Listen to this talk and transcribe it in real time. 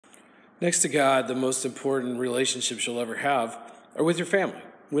Next to God, the most important relationships you'll ever have are with your family.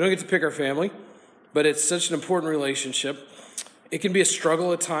 We don't get to pick our family, but it's such an important relationship. It can be a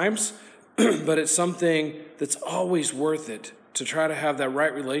struggle at times, but it's something that's always worth it to try to have that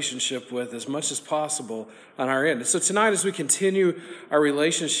right relationship with as much as possible on our end. And so tonight, as we continue our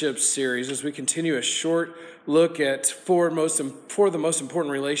relationships series, as we continue a short look at four of the most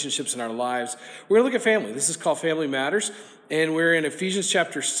important relationships in our lives, we're going to look at family. This is called Family Matters, and we're in Ephesians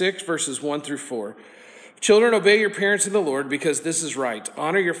chapter 6, verses 1 through 4. Children, obey your parents in the Lord, because this is right.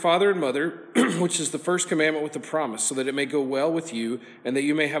 Honor your father and mother, which is the first commandment with the promise, so that it may go well with you and that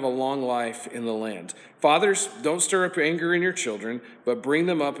you may have a long life in the land. Fathers, don't stir up anger in your children, but bring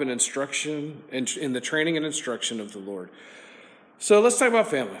them up in instruction, in the training and instruction of the Lord. So let's talk about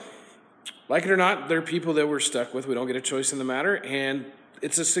family. Like it or not, there are people that we're stuck with. We don't get a choice in the matter, and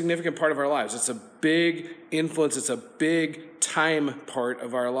it's a significant part of our lives. It's a big influence. It's a big time part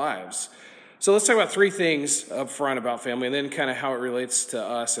of our lives. So let's talk about three things up front about family, and then kind of how it relates to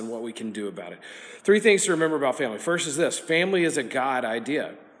us and what we can do about it. Three things to remember about family. First is this: family is a God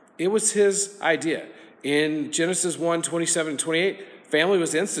idea. It was his idea. In Genesis 1, 27 and 28, family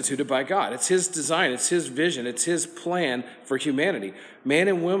was instituted by God. It's his design. It's his vision. It's his plan for humanity. Man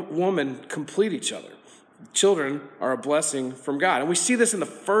and woman complete each other. Children are a blessing from God. And we see this in the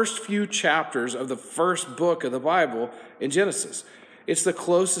first few chapters of the first book of the Bible in Genesis. It's the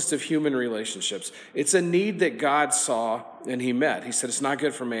closest of human relationships. It's a need that God saw and he met. He said it's not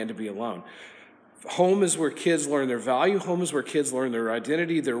good for man to be alone. Home is where kids learn their value. Home is where kids learn their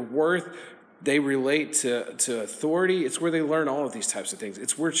identity, their worth. They relate to authority. It's where they learn all of these types of things.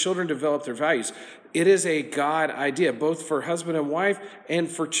 It's where children develop their values. It is a God idea, both for husband and wife and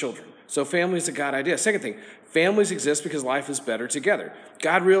for children. So family is a God idea. Second thing, families exist because life is better together.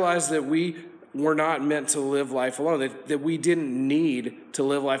 God realized that we were not meant to live life alone, that we didn't need to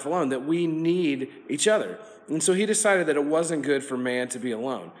live life alone, that we need each other. And so he decided that it wasn't good for man to be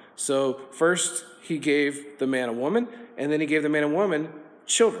alone. So first he gave the man a woman, and then he gave the man and woman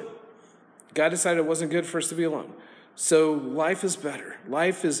children. God decided it wasn't good for us to be alone. So life is better.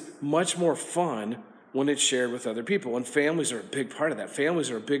 Life is much more fun when it's shared with other people, and families are a big part of that. Families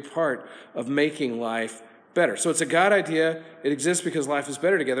are a big part of making life better. So it's a God idea. It exists because life is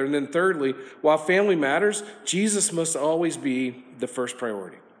better together. And then thirdly, while family matters, Jesus must always be the first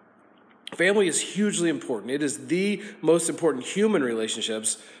priority. Family is hugely important. It is the most important human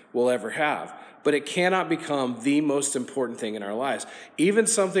relationships we'll ever have. But it cannot become the most important thing in our lives. Even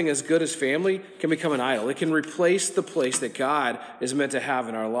something as good as family can become an idol. It can replace the place that God is meant to have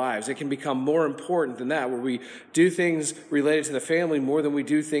in our lives. It can become more important than that, where we do things related to the family more than we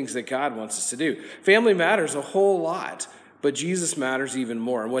do things that God wants us to do. Family matters a whole lot, but Jesus matters even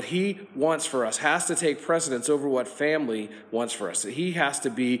more. And what he wants for us has to take precedence over what family wants for us. He has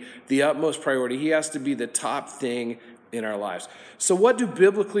to be the utmost priority. He has to be the top thing in our lives. So what do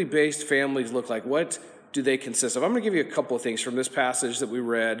biblically based families look like? What do they consist of? I'm going to give you a couple of things from this passage that we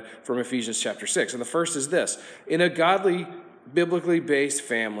read from Ephesians chapter 6. And the first is this: in a godly, biblically based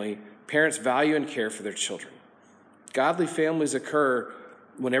family, parents value and care for their children. Godly families occur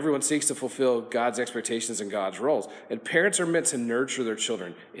when everyone seeks to fulfill God's expectations and God's roles. And parents are meant to nurture their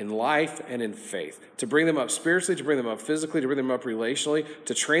children in life and in faith, to bring them up spiritually, to bring them up physically, to bring them up relationally,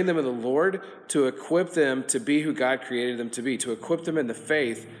 to train them in the Lord, to equip them to be who God created them to be, to equip them in the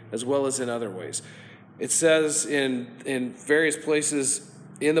faith as well as in other ways. It says in various places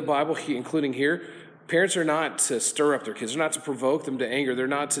in the Bible, including here, parents are not to stir up their kids. They're not to provoke them to anger. They're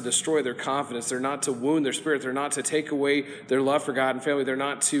not to destroy their confidence. They're not to wound their spirit. They're not to take away their love for God and family. They're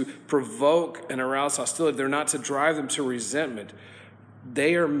not to provoke and arouse hostility. They're not to drive them to resentment.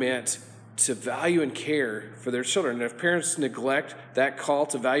 They are meant to value and care for their children. And if parents neglect that call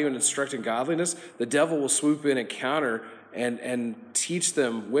to value and instruct in godliness, the devil will swoop in and counter and teach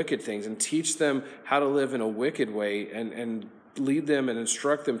them wicked things and teach them how to live in a wicked way and lead them and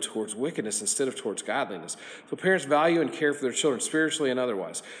instruct them towards wickedness instead of towards godliness. So parents value and care for their children spiritually and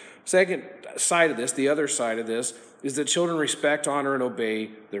otherwise. Second side of this, the other side of this, is that children respect, honor, and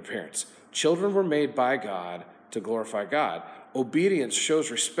obey their parents. Children were made by God to glorify God. Obedience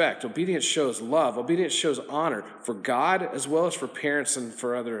shows respect. Obedience shows love. Obedience shows honor for God as well as for parents and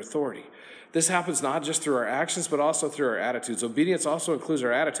for other authority. This happens not just through our actions, but also through our attitudes. Obedience also includes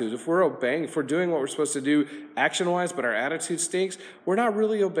our attitudes. If we're obeying, if we're doing what we're supposed to do action-wise, but our attitude stinks, we're not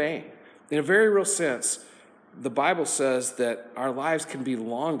really obeying. In a very real sense, the Bible says that our lives can be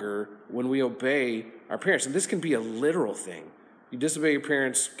longer when we obey our parents. And this can be a literal thing. You disobey your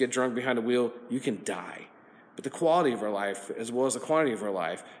parents, get drunk behind a wheel, you can die. But the quality of our life, as well as the quantity of our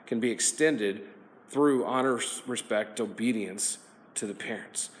life, can be extended through honor, respect, obedience to the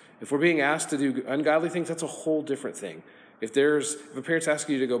parents. If we're being asked to do ungodly things, that's a whole different thing. If a parent's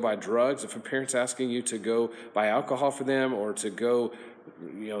asking you to go buy drugs, if a parent's asking you to go buy alcohol for them or to go,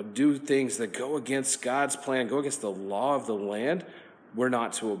 do things that go against God's plan, go against the law of the land, we're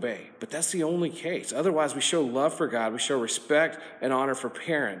not to obey. But that's the only case. Otherwise, we show love for God, we show respect and honor for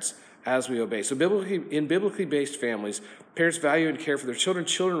parents as we obey. So in biblically based families, parents value and care for their children.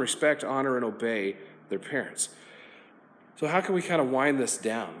 Children respect, honor, and obey their parents. So how can we kind of wind this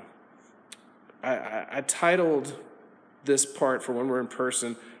down? I titled this part for when we're in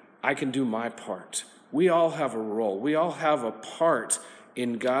person, I can do my part. We all have a role. We all have a part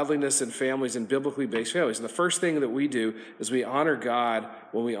in godliness and families and biblically based families. And the first thing that we do is we honor God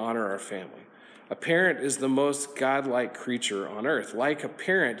when we honor our family. A parent is the most godlike creature on earth. Like a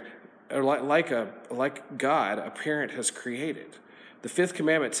parent, or like God, a parent has created. The fifth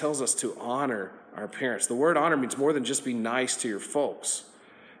commandment tells us to honor our parents. The word honor means more than just be nice to your folks.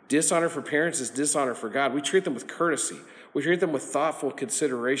 Dishonor for parents is dishonor for God. We treat them with courtesy. We treat them with thoughtful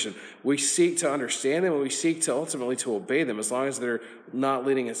consideration. We seek to understand them, and we seek to ultimately to obey them as long as they're not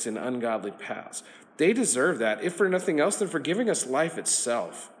leading us in ungodly paths. They deserve that, if for nothing else, than for giving us life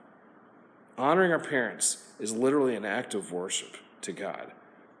itself. Honoring our parents is literally an act of worship to God.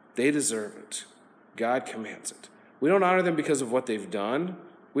 They deserve it. God commands it. We don't honor them because of what they've done.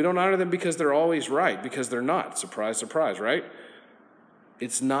 We don't honor them because they're always right, because they're not. Surprise, surprise, right?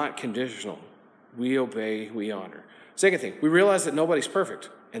 It's not conditional. We obey, we honor. Second thing, we realize that nobody's perfect,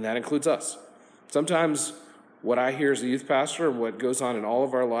 and that includes us. Sometimes what I hear as a youth pastor and what goes on in all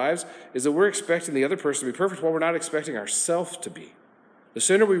of our lives is that we're expecting the other person to be perfect while we're not expecting ourselves to be. The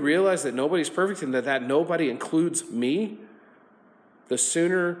sooner we realize that nobody's perfect and that nobody includes me, the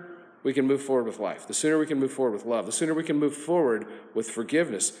sooner we can move forward with life. The sooner we can move forward with love. The sooner we can move forward with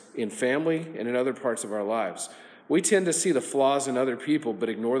forgiveness in family and in other parts of our lives. We tend to see the flaws in other people but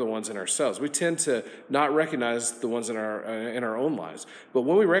ignore the ones in ourselves. We tend to not recognize the ones in our own lives. But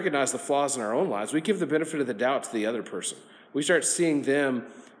when we recognize the flaws in our own lives, we give the benefit of the doubt to the other person. We start seeing them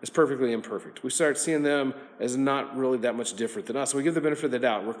as perfectly imperfect. We start seeing them as not really that much different than us. So we give the benefit of the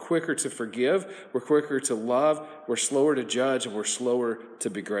doubt. We're quicker to forgive. We're quicker to love. We're slower to judge, and we're slower to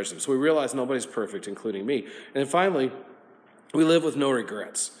begrudge them. So we realize nobody's perfect, including me. And then finally, we live with no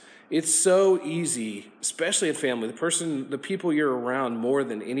regrets. It's so easy, especially in family, the people you're around more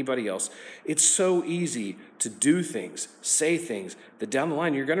than anybody else, it's so easy to do things, say things that down the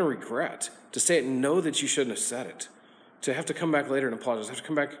line you're going to regret, to say it and know that you shouldn't have said it, to have to come back later and apologize, have to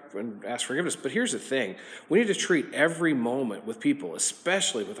come back and ask forgiveness. But here's the thing. We need to treat every moment with people,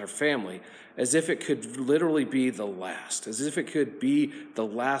 especially with our family, as if it could literally be the last, as if it could be the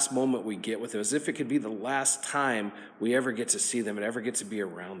last moment we get with them, as if it could be the last time we ever get to see them and ever get to be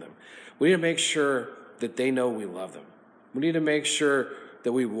around them. We need to make sure that they know we love them. We need to make sure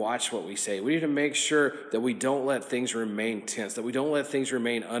that we watch what we say. We need to make sure that we don't let things remain tense, that we don't let things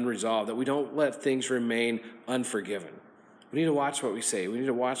remain unresolved, that we don't let things remain unforgiven. We need to watch what we say. We need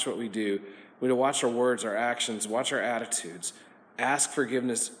to watch what we do. We need to watch our words, our actions, watch our attitudes. Ask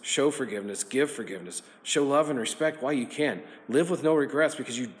forgiveness, give forgiveness, show love and respect while you can. Live with no regrets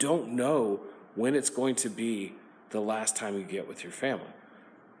because you don't know when it's going to be the last time you get with your family.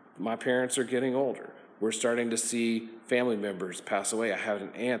 My parents are getting older. We're starting to see family members pass away. I have an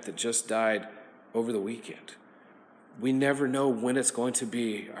aunt that just died over the weekend. We never know when it's going to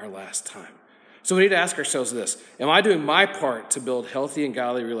be our last time. So we need to ask ourselves this. Am I doing my part to build healthy and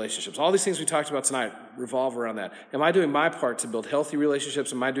godly relationships? All these things we talked about tonight revolve around that. Am I doing my part to build healthy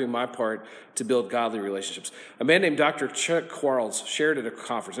relationships? Am I doing my part to build godly relationships? A man named Dr. Chuck Quarles shared at a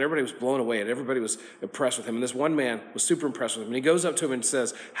conference, and everybody was blown away, and everybody was impressed with him. And this one man was super impressed with him. And he goes up to him and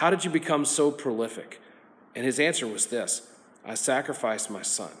says, "How did you become so prolific?" And his answer was this: "I sacrificed my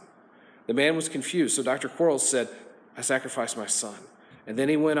son." The man was confused. So Dr. Quarles said, "I sacrificed my son." And then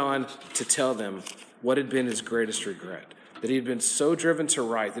he went on to tell them what had been his greatest regret. That he had been so driven to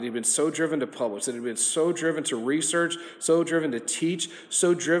write, that he had been so driven to publish, that he had been so driven to research, so driven to teach,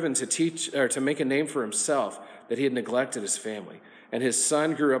 so driven to teach or to make a name for himself, that he had neglected his family. And his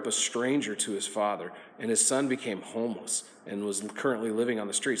son grew up a stranger to his father, and his son became homeless and was currently living on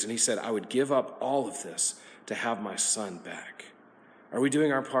the streets. And he said, "I would give up all of this to have my son back." Are we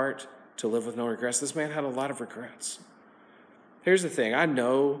doing our part to live with no regrets? This man had a lot of regrets. Here's the thing. I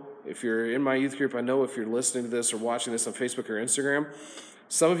know if you're in my youth group, I know if you're listening to this or watching this on Facebook or Instagram,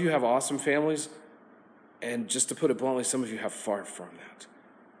 some of you have awesome families, and just to put it bluntly, some of you have far from that.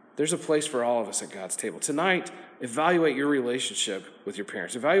 There's a place for all of us at God's table. Tonight, evaluate your relationship with your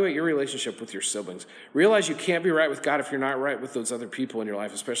parents. Evaluate your relationship with your siblings. Realize you can't be right with God if you're not right with those other people in your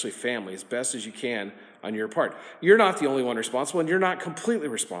life, especially family, as best as you can on your part. You're not the only one responsible, and you're not completely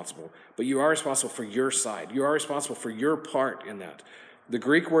responsible, but you are responsible for your side. You are responsible for your part in that. The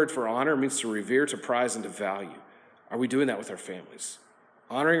Greek word for honor means to revere, to prize, and to value. Are we doing that with our families?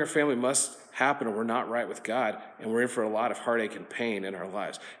 Honoring our family must happen, or we're not right with God, and we're in for a lot of heartache and pain in our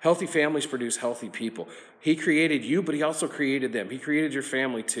lives. Healthy families produce healthy people. He created you, but he also created them. He created your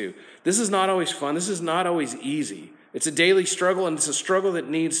family too. This is not always fun. This is not always easy. It's a daily struggle, and it's a struggle that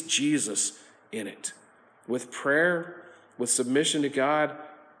needs Jesus in it. With prayer, with submission to God,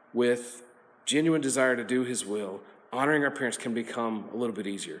 with genuine desire to do his will, honoring our parents can become a little bit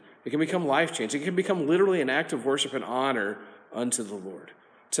easier. It can become life-changing. It can become literally an act of worship and honor unto the Lord.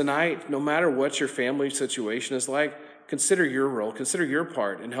 Tonight, no matter what your family situation is like, consider your role, consider your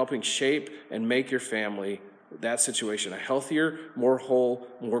part in helping shape and make your family, that situation, a healthier, more whole,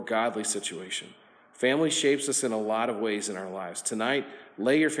 more godly situation. Family shapes us in a lot of ways in our lives. Tonight,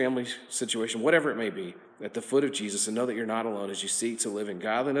 lay your family situation, whatever it may be, at the foot of Jesus, and know that you're not alone as you seek to live in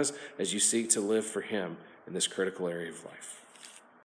godliness, as you seek to live for him in this critical area of life.